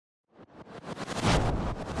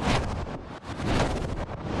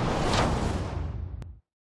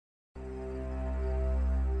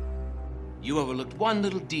You overlooked one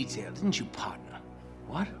little detail, didn't you, partner?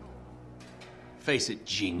 What? Face it,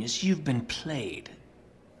 genius, you've been played.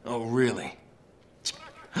 Oh, really?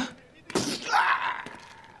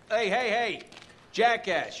 Hey!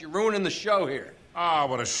 Jackass, you're ruining the show here. Ah,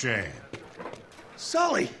 what a shame.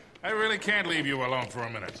 Sully! I really can't leave you alone for a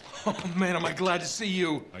minute. Oh, man, am I glad to see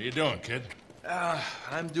you. How you doing, kid?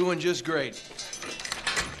 I'm doing just great.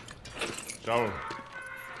 So,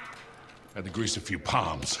 had to grease a few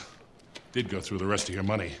palms. Did go through the rest of your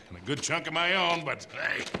money, and a good chunk of my own, but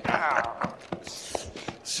hey.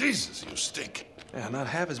 Jesus, you stink. Yeah, not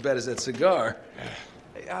half as bad as that cigar.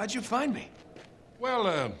 Hey, how'd you find me? Well,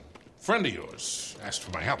 a friend of yours asked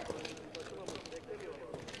for my help.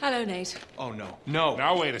 Hello, Nate. Oh, no. No.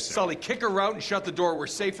 Now, wait a second. Sully, kick her out and shut the door. We're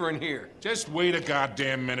safer in here. Just wait a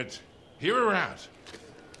goddamn minute. Hear her out.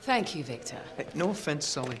 Thank you, Victor. Hey, no offense,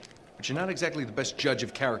 Sully, but you're not exactly the best judge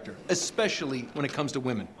of character, especially when it comes to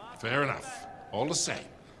women. Fair enough. All the same.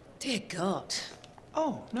 Dear God.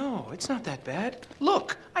 Oh, no, it's not that bad.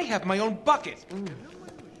 Look, I have my own bucket.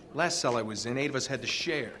 Last cell I was in, 8 of us had to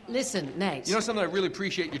share. Listen, Nate. You know something? I really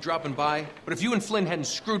appreciate you dropping by, but if you and Flynn hadn't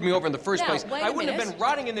screwed me over in the first place, wait a I wouldn't have minute. been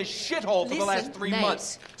rotting in this shithole for the last Listen, 3 Nate.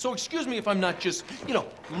 months. So excuse me if I'm not just,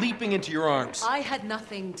 leaping into your arms. I had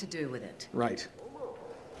nothing to do with it. Right.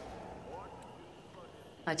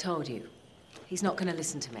 I told you. He's not going to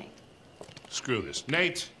listen to me. Screw this.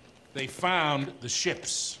 Nate, they found the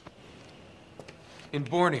ships. In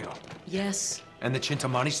Borneo. Yes. And the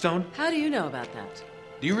Chintamani stone? How do you know about that?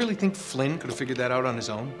 Do you really think Flynn could have figured that out on his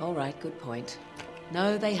own? All right, good point.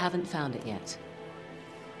 No, they haven't found it yet.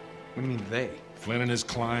 What do you mean, they? Flynn and his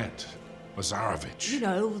client, Lazarovich. You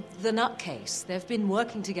know, the nutcase. They've been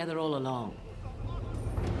working together all along. All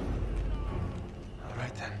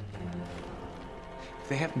right, then. If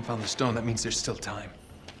they haven't found the stone, that means there's still time.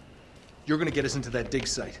 You're gonna get us into that dig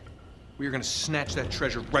site. We are gonna snatch that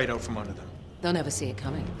treasure right out from under them. They'll never see it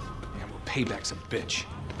coming. Yeah, well, payback's a bitch.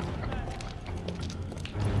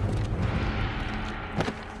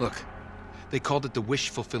 Look, they called it the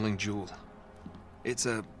wish-fulfilling jewel. It's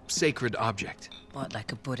a sacred object. What,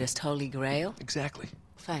 like a Buddhist holy grail? Exactly.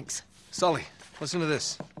 Thanks. Sully, listen to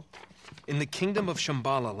this. In the kingdom of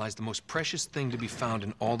Shambhala lies the most precious thing to be found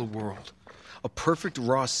in all the world. A perfect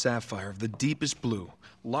raw sapphire of the deepest blue,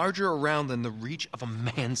 larger around than the reach of a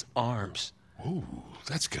man's arms. Ooh,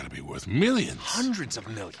 that's gotta be worth millions. Hundreds of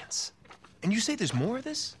millions. And you say there's more of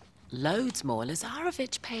this? Loads more.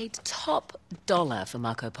 Lazarovich paid top dollar for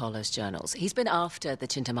Marco Polo's journals. He's been after the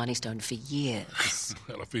Chintamani stone for years.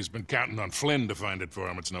 Well, if he's been counting on Flynn to find it for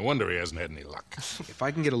him, it's no wonder he hasn't had any luck. If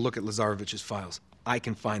I can get a look at Lazarovich's files, I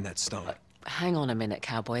can find that stone. Hang on a minute,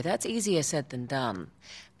 cowboy. That's easier said than done.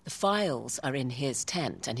 The files are in his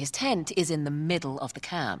tent, and his tent is in the middle of the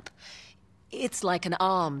camp. It's like an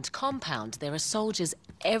armed compound. There are soldiers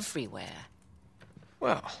everywhere.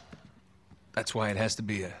 Well, that's why it has to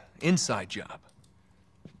be an inside job.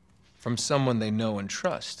 From someone they know and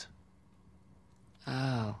trust.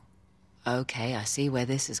 Oh. Okay, I see where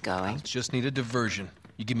this is going. Just need a diversion.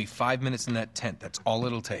 You give me 5 minutes in that tent, that's all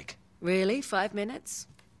it'll take. Really? 5 minutes?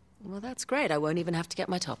 Well, that's great. I won't even have to get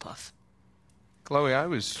my top off. Chloe, I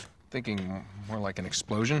was thinking more like an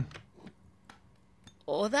explosion.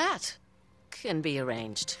 Or that. Can be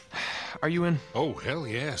arranged. Are you in? Oh, hell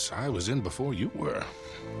yes. I was in before you were.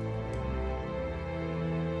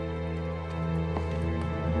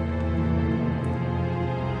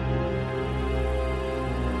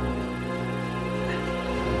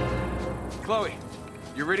 Chloe,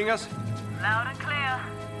 you reading us? Loud and clear.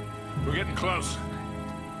 We're getting close.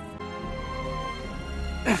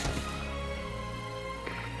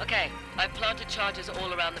 Okay, I've planted charges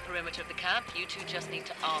all around the perimeter of the camp. You two just need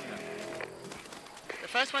to arm them. The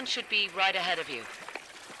first one should be right ahead of you.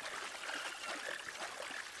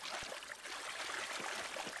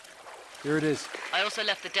 Here it is. I also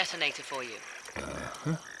left the detonator for you.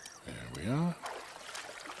 There we are.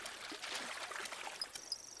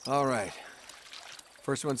 All right.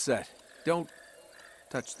 First one set. Don't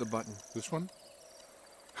touch the button. This one?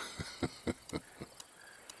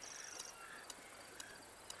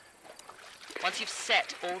 Once you've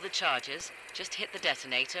set all the charges, just hit the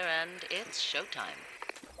detonator and it's showtime.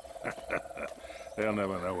 They'll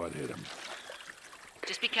never know what hit him.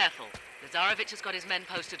 Just be careful. Lazarovich has got his men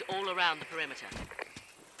posted all around the perimeter.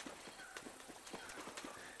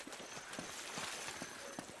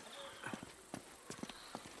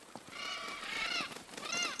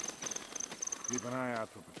 Keep an eye out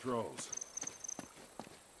for patrols.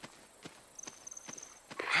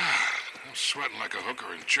 I'm sweating like a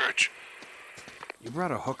hooker in church. You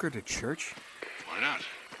brought a hooker to church? Why not?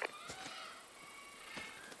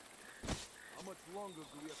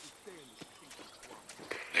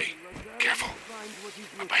 Hey, careful.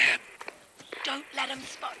 Up ahead. Don't let him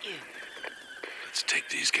spot you. Let's take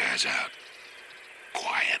these guys out.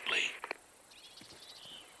 Quietly.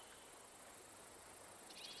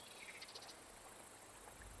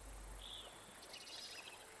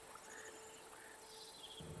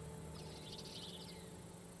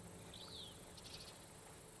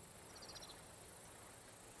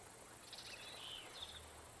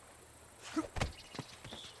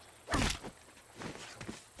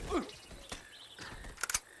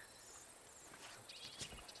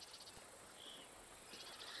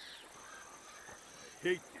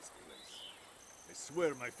 Hate this place. I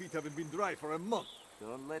swear my feet haven't been dry for a month.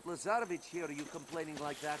 Don't let Lazarevich hear you complaining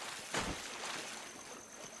like that.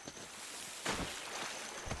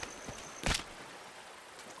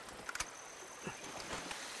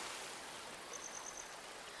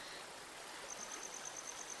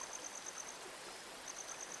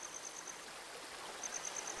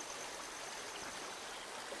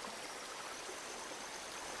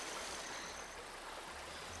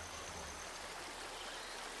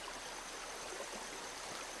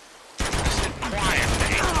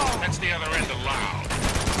 Quietly. That's the other end allowed.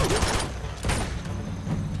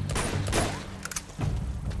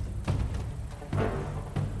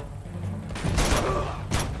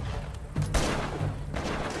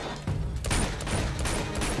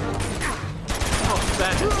 Oh,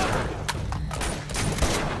 that is...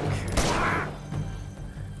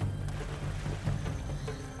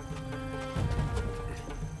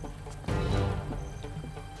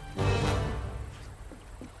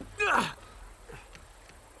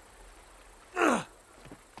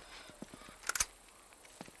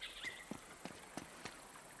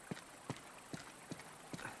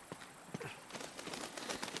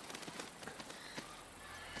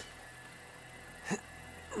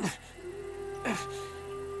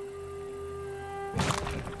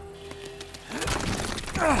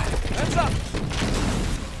 Heads up!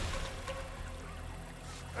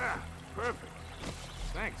 Perfect.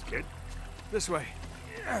 Thanks, kid. This way.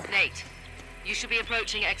 Nate, you should be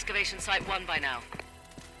approaching excavation site 1 by now.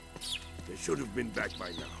 They should have been back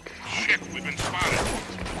by now. Shit, we've been spotted.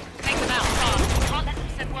 Take them out fast. Can't let them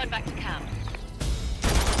send word back to camp.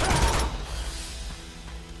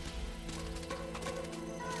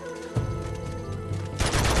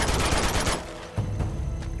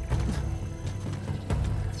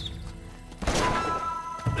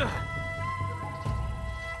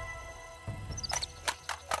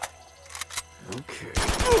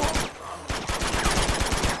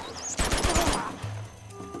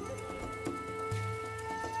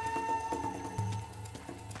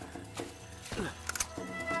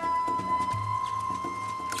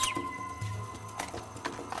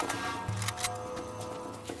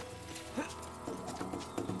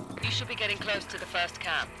 You should be getting close to the first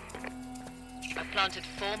camp. I've planted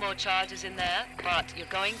 4 more charges in there, but you're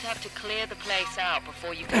going to have to clear the place out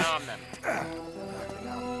before you can arm them.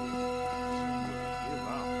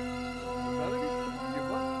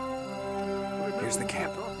 Here's the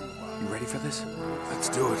camp. You ready for this? Let's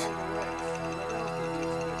do it. Don't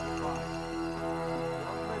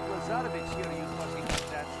let Lazarevich hear you talking like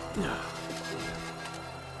that.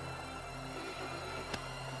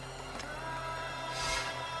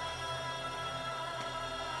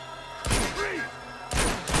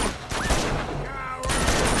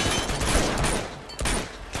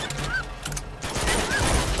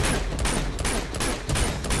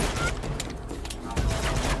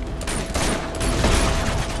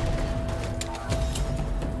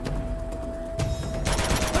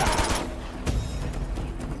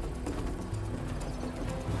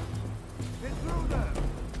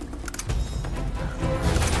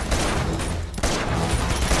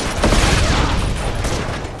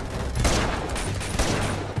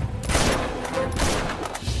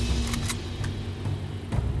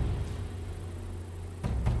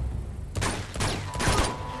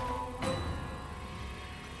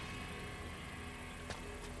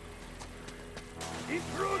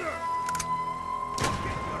 Intruder! Get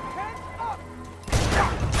your hands up!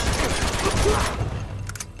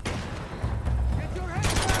 Get your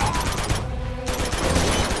hands up!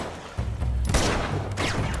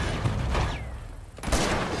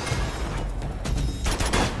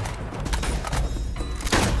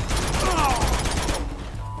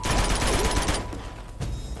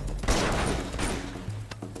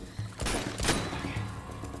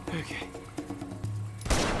 Okay.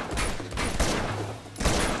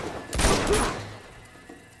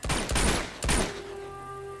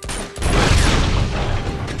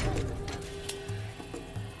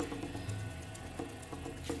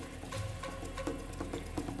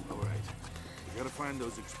 find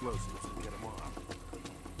those explosives and get them off.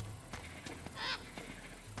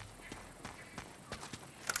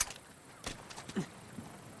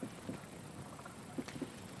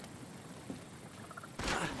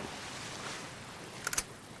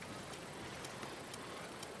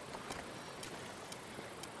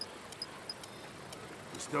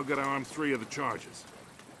 We still got to arm 3 of the charges.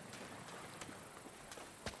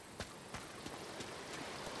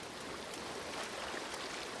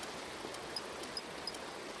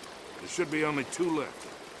 There should be only 2 left.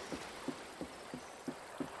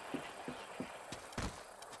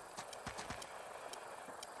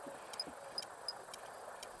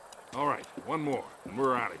 All right, 1 more, and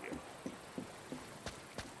we're out of here.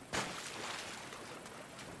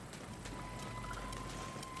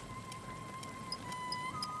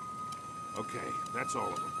 Okay, that's all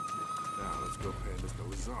of them. Now let's go pay Mr.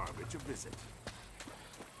 Lazarovich a visit.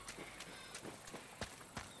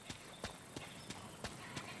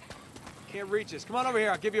 Can't reach us. Come on over here,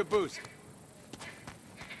 I'll give you a boost.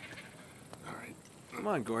 All right. Come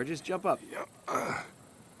on, gorgeous, jump up. Yeah.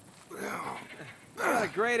 You got a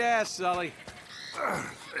great ass, Sully.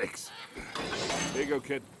 Thanks. Here you go,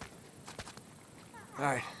 kid. All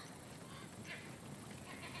right.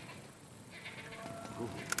 Ooh,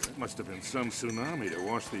 that must have been some tsunami to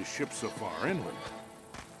wash these ships so far inland.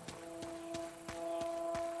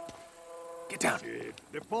 Get down. Shit.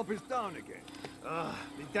 The pump is down again.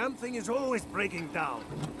 The damn thing is always breaking down.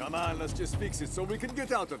 Come on, let's just fix it so we can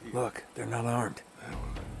get out of here. Look, they're not armed.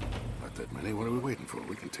 Not that many. What are we waiting for?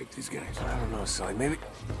 We can take these guys. I don't know, Sully. Maybe...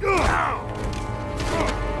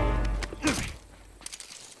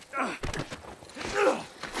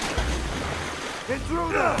 Get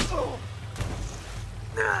through there!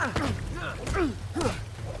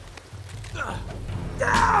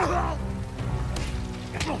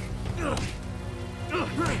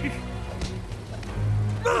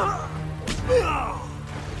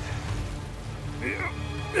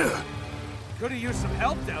 Could have used some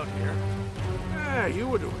help down here. Yeah, you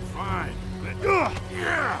were doing fine.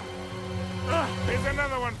 Here's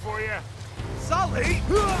another one for you. Sully!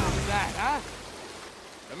 What was that, huh?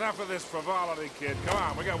 Enough of this frivolity, kid. Come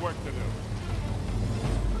on, we got work to do.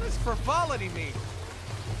 What does frivolity mean?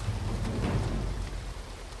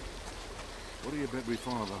 What do you bet we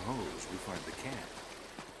follow the hose? We find the cat.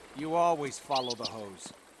 You always follow the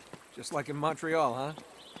hose. Just like in Montreal, huh?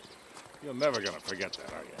 You're never gonna forget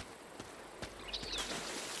that, are you?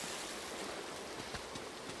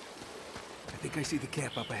 I think I see the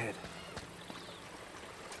camp up ahead.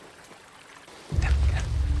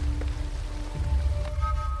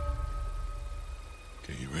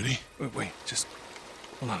 Okay, you ready? Wait, just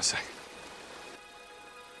hold on a sec.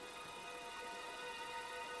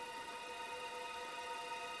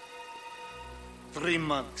 Three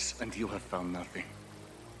months, and you have found nothing.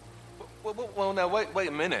 Well, now, wait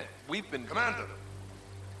a minute. We've been... Commander!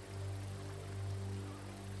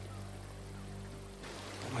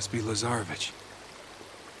 That must be Lazarovich.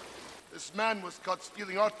 This man was caught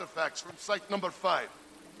stealing artifacts from site number 5.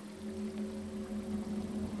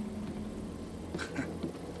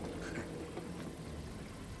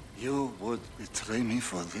 You would betray me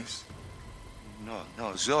for this?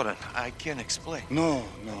 No, Zoran, I can't explain. No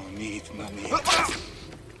need.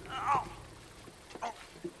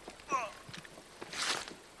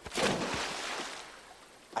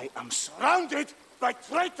 I am surrounded by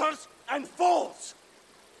traitors and fools!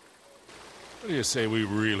 What do you say we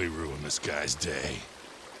really ruin this guy's day?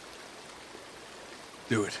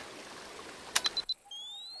 Do it.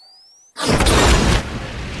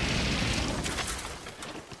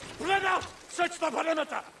 Spread out! Search the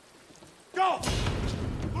perimeter! Go! All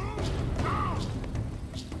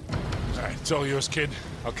right, it's all yours, kid.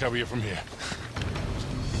 I'll cover you from here.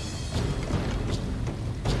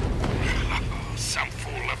 Some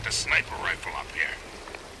fool left a sniper rifle up here.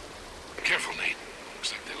 Careful, Nate.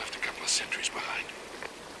 Looks like they left a couple of sentries behind.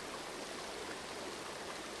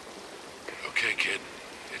 Okay, kid.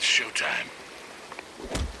 It's showtime.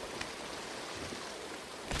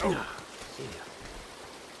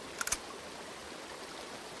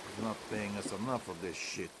 He's not paying us enough of this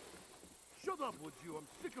shit. Shut up, would you? I'm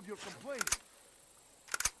sick of your complaining.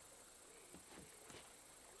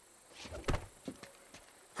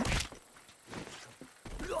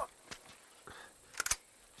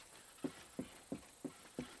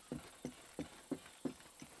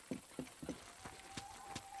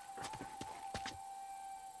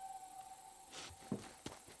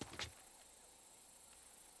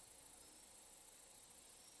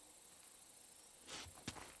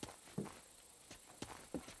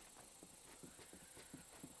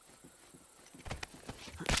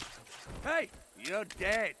 Hey, You're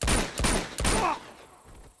dead.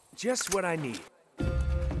 Just what I need.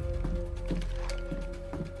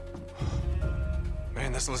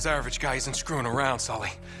 Man, this Lazarevich guy isn't screwing around, Sully.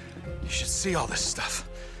 You should see all this stuff.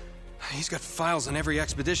 He's got files on every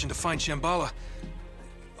expedition to find Shambhala,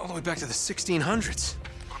 all the way back to the 1600s.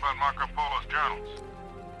 What about Marco Polo's journals?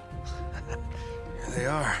 Here they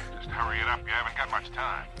are. Just hurry it up. You haven't got much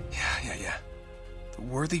time. Yeah. The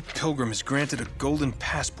worthy pilgrim is granted a golden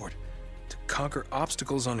passport to conquer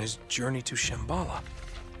obstacles on his journey to Shambhala.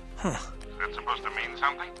 Huh. Is that supposed to mean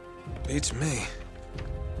something? Beats me.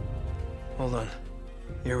 Hold on.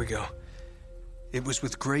 Here we go. It was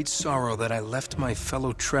with great sorrow that I left my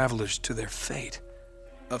fellow travelers to their fate.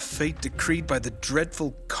 A fate decreed by the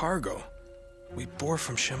dreadful cargo we bore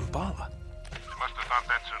from Shambhala. You must have thought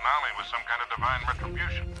that tsunami was some kind of divine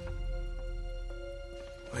retribution.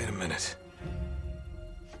 Wait a minute.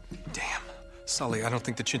 Damn. Sully, I don't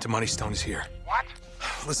think the Chintamani stone is here. What?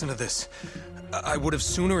 Listen to this. I would have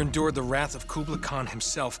sooner endured the wrath of Kublai Khan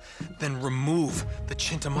himself than remove the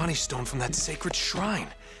Chintamani stone from that sacred shrine.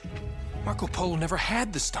 Marco Polo never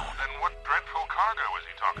had the stone. Then what dreadful cargo is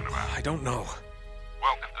he talking about? I don't know.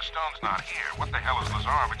 Well, if the stone's not here, what the hell is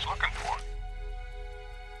Lazarevich looking for?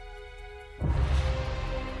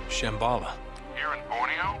 Shambhala. Here in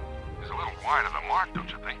Borneo? He's a little wide of the mark, don't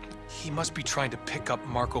you think? He must be trying to pick up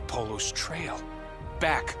Marco Polo's trail.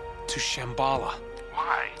 Back to Shambhala.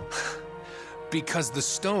 Why? Because the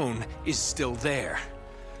stone is still there.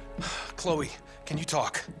 Chloe, can you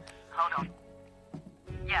talk? Hold on.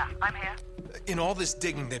 Yeah, I'm here. In all this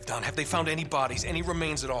digging they've done, have they found any bodies, any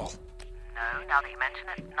remains at all? No, now that you mention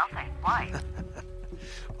it, nothing. Why?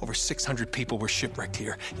 Over 600 people were shipwrecked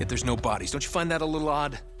here, yet there's no bodies. Don't you find that a little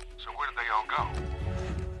odd? So where did they all go?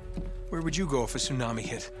 Where would you go if a tsunami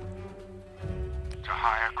hit? To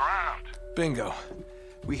higher ground. Bingo.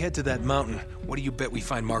 We head to that mountain. What do you bet we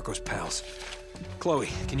find Marco's pals? Chloe,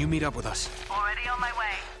 can you meet up with us? Already on my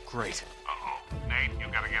way. Great. Uh-oh. Nate, you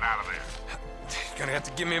gotta get out of there. You're gonna have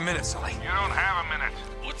to give me a minute, Sully. You don't have a minute.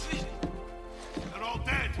 What's this? They're all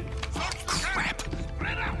dead. Search the Crap. camp.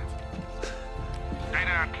 Spread out. Stay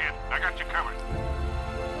down, kid. I got you covered.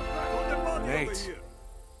 Put the body over Nate. here.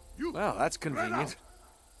 You Well, that's spread convenient. out.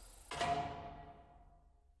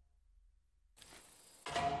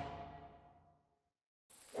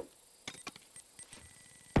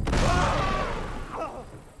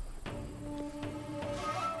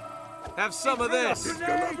 Have some of this. They're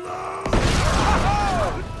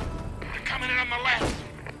coming in on the left.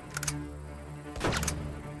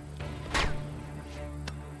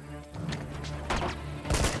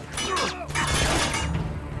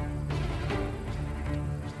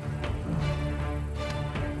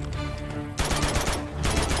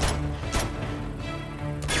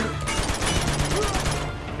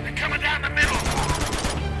 They're coming down the middle.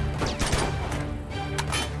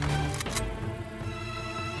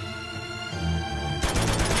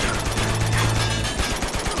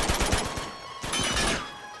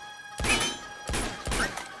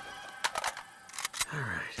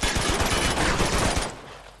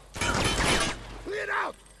 Clear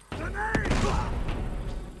out. Grenade.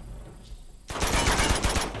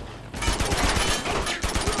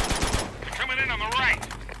 They're coming in on the right.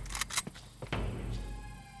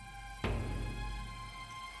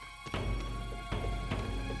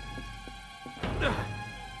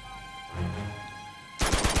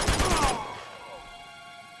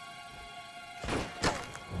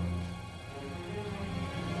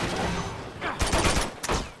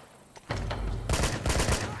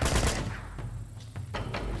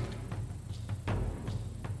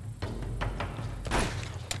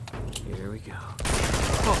 Here we go.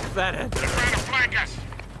 Oh, that end. They're trying to flank us.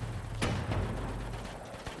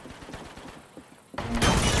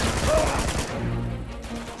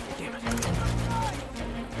 Damn it.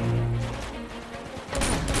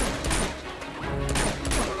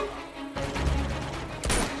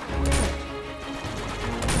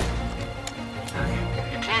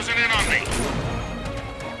 They're closing in on me.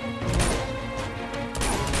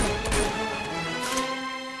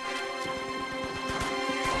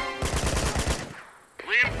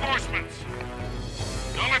 Reinforcements.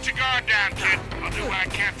 Don't let your guard down, kid. I'll do what I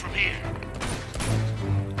can from here.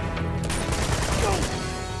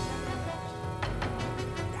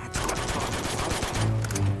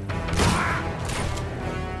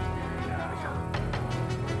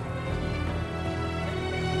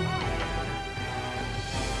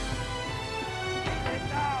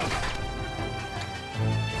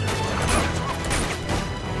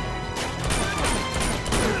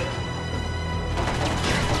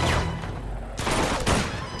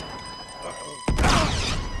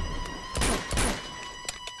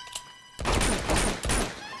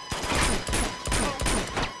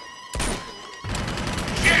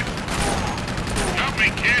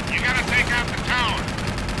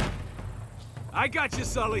 I got you,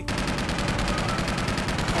 Sully.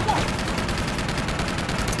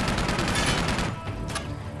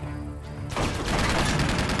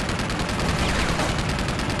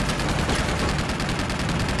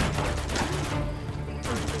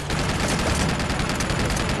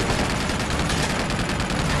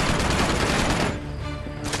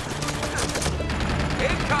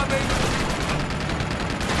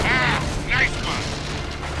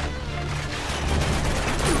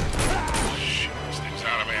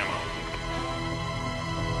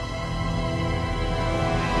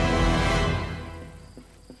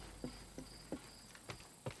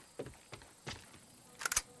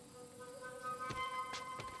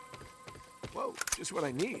 Whoa, just what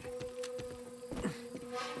I need.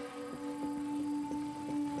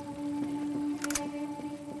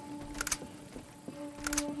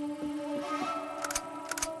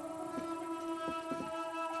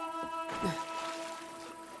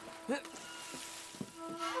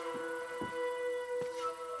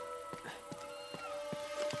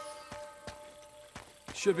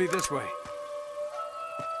 Should be this way.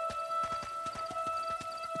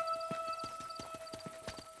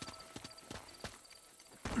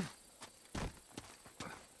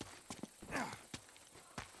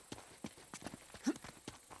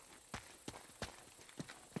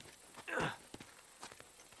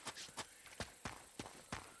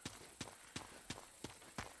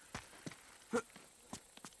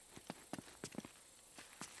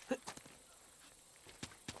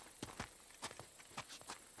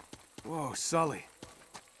 Whoa, Sully.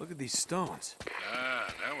 Look at these stones.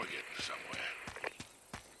 Ah, now we're getting somewhere.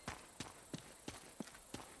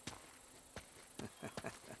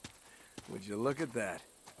 Would you look at that?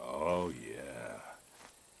 Oh, yeah.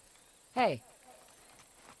 Hey.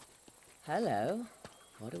 Hello.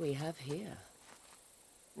 What do we have here?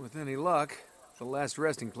 With any luck, the last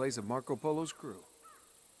resting place of Marco Polo's crew.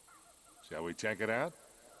 Shall we check it out?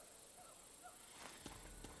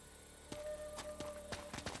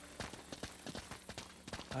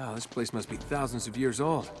 Wow, this place must be thousands of years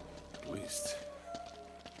old. At least.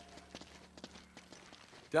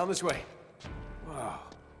 Down this way. Wow.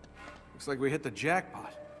 Looks like we hit the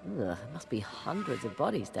jackpot. Ugh, there must be hundreds of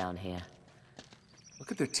bodies down here. Look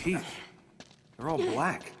at their teeth. They're all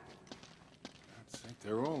black. I think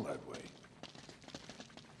they're all that way.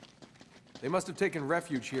 They must have taken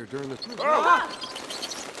refuge here during the...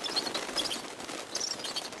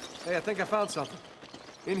 Hey, I think I found something.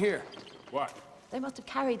 In here. What? They must have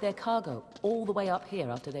carried their cargo all the way up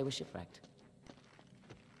here after they were shipwrecked.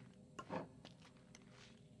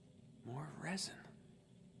 More resin.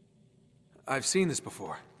 I've seen this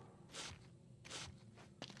before.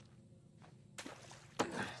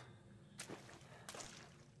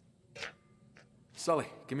 Sully,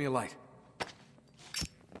 give me a light.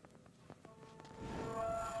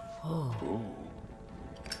 Oh. Ooh.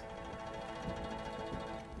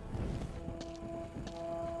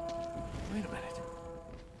 Wait a minute.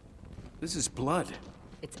 This is blood.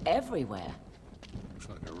 It's everywhere. Looks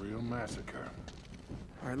like a real massacre.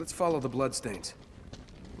 All right, let's follow the bloodstains.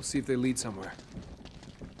 We'll see if they lead somewhere.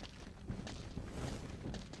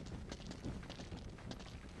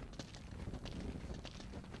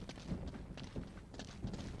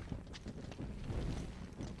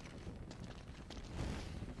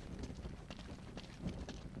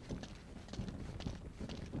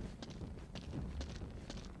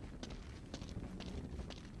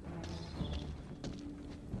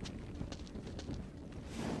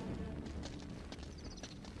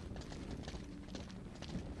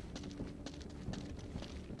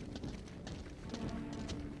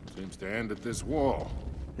 Seems to end at this wall.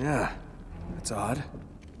 Yeah, that's odd.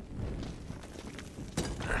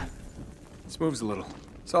 This moves a little.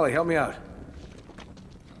 Sully, help me out. Here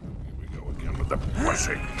we go again with the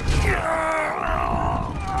pushing. I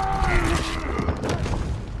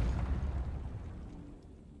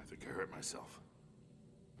think I hurt myself.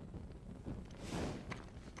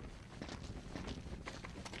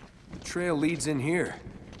 The trail leads in here.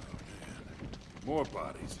 More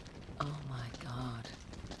bodies. Oh my god.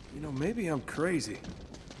 You know, maybe I'm crazy,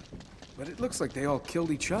 but it looks like they all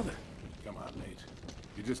killed each other. Come on, Nate.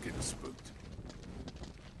 You're just getting spooked.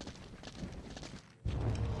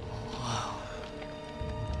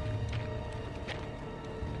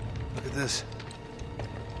 Look at this.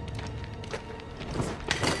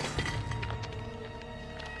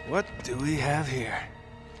 What do we have here?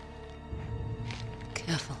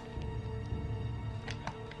 Careful.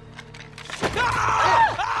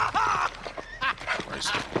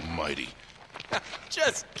 Christ almighty.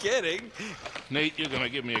 Just kidding. Nate, you're gonna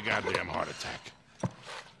give me a goddamn heart attack.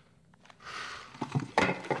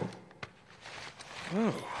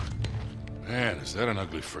 Oh. Man, is that an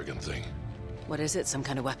ugly friggin' thing? What is it, some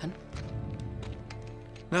kind of weapon?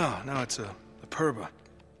 No, it's a purba.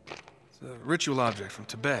 It's a ritual object from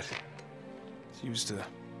Tibet. It's used to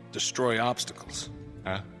destroy obstacles.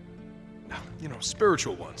 Huh? No, you know,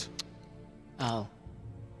 spiritual ones. Oh.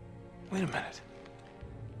 Wait a minute.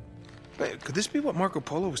 Wait, could this be what Marco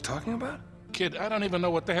Polo was talking about? Kid, I don't even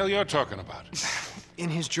know what the hell you're talking about. In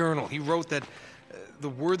his journal, he wrote that the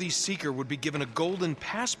worthy seeker would be given a golden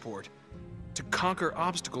passport to conquer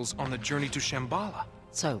obstacles on the journey to Shambhala.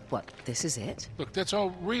 So, what, this is it? Look, that's all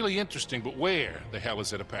really interesting, but where the hell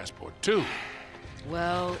is it a passport to?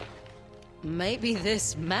 Well, maybe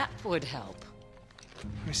this map would help.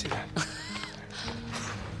 Let me see that.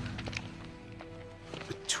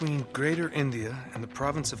 Between Greater India and the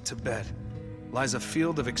province of Tibet lies a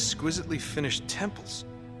field of exquisitely finished temples.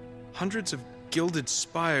 Hundreds of gilded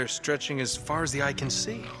spires stretching as far as the eye can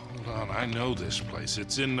see. Hold on, I know this place.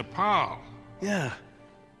 It's in Nepal. Yeah,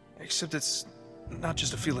 except it's not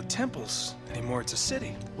just a field of temples anymore, it's a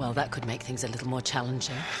city. Well, that could make things a little more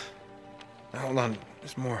challenging. Now, hold on,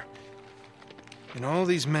 there's more. In all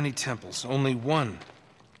these many temples, only one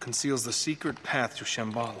conceals the secret path to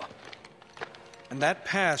Shambhala. And that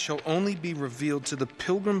path shall only be revealed to the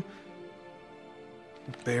pilgrim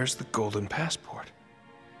who bears the golden passport.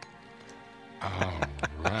 All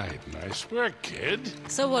right, nice work,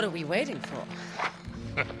 kid. So what are we waiting for?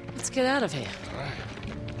 Let's get out of here. All right.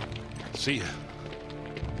 See ya.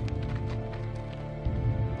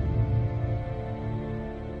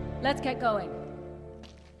 Let's get going.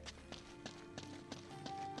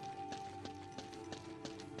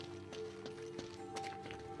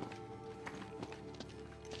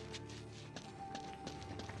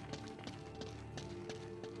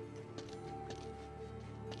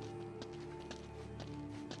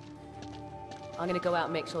 I'm gonna go out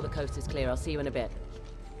and make sure the coast is clear. I'll see you in a bit.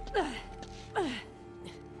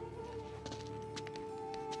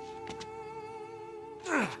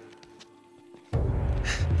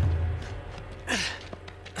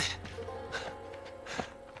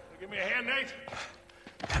 Give me a hand, Nate.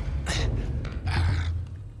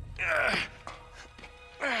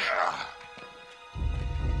 Oh,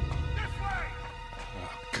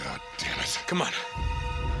 God damn it. Come on.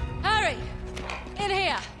 Harry! In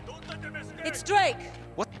here! It's Drake!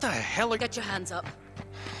 What the hell are... Get your hands up.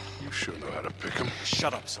 You sure know how to pick 'em.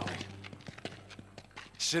 Shut up, Sully.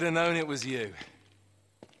 Should have known it was you.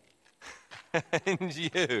 And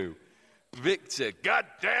you, Victor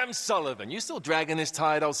goddamn Sullivan. You still dragging this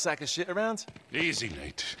tired old sack of shit around? Easy,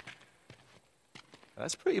 Nate.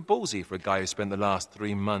 That's pretty ballsy for a guy who spent the last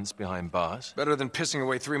 3 months behind bars. Better than pissing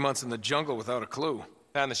away 3 months in the jungle without a clue.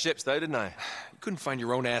 Found the ships though, didn't I? You couldn't find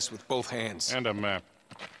your own ass with both hands. And a map.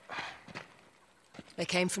 They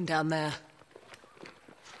came from down there.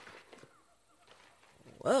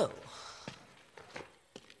 Whoa.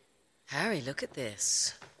 Harry, look at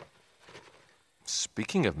this.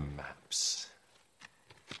 Speaking of maps,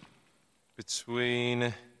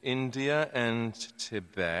 between India and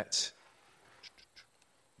Tibet,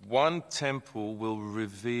 one temple will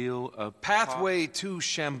reveal a Pathway to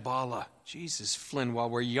Shambhala. Jesus, Flynn, while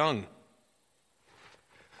we're young.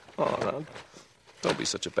 Oh, no. Don't be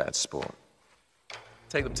such a bad sport.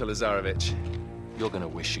 Take them to Lazarevich. You're gonna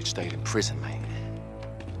wish you'd stayed in prison, mate.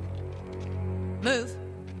 Move.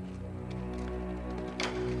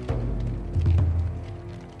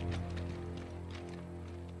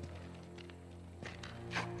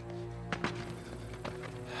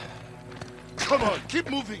 Come on, keep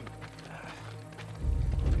moving.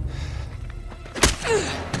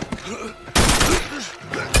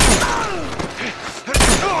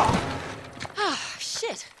 Ah,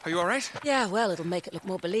 shit. Are you all right? Yeah, well, it'll make it look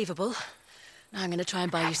more believable. Now I'm gonna try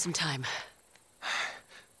and buy you some time.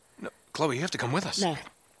 No, Chloe, you have to come with us. No.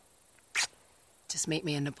 Just meet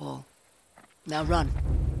me in Nepal. Now run.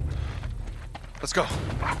 Let's go.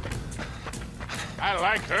 I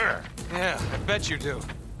like her. Yeah, I bet you do.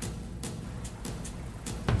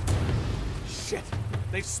 Shit!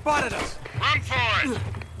 They've spotted us! Run for it!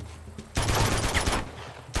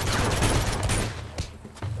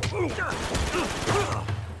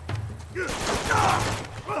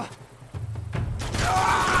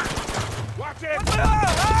 Watch it!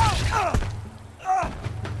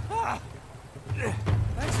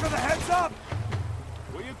 Thanks for the heads up!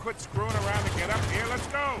 Will you quit screwing around and get up here? Let's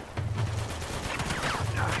go!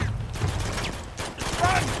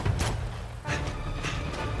 Run!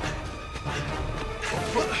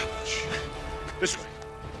 This way.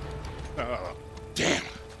 Oh, damn.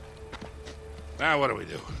 Now what do we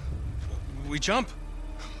do? We jump.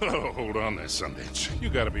 Oh, hold on there, Sundance. You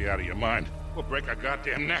gotta be out of your mind. We'll break our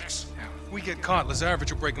goddamn necks. If we get caught,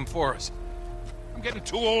 Lazarevich will break them for us. I'm getting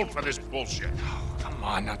too old for this bullshit. Oh, come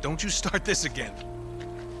on now, don't you start this again.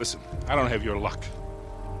 Listen, I don't have your luck.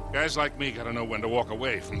 Guys like me gotta know when to walk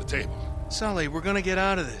away from the table. Sully, we're gonna get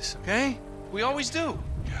out of this, okay? We always do.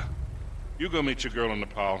 Yeah. You go meet your girl in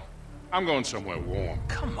Nepal. I'm going somewhere warm.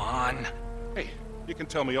 Come on. Hey, you can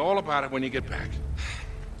tell me all about it when you get back.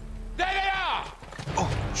 There they are!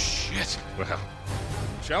 Oh, shit. Well,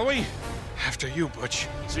 shall we? After you, Butch.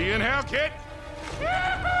 See you in hell, kid!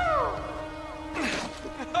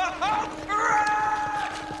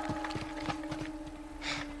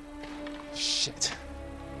 Shit.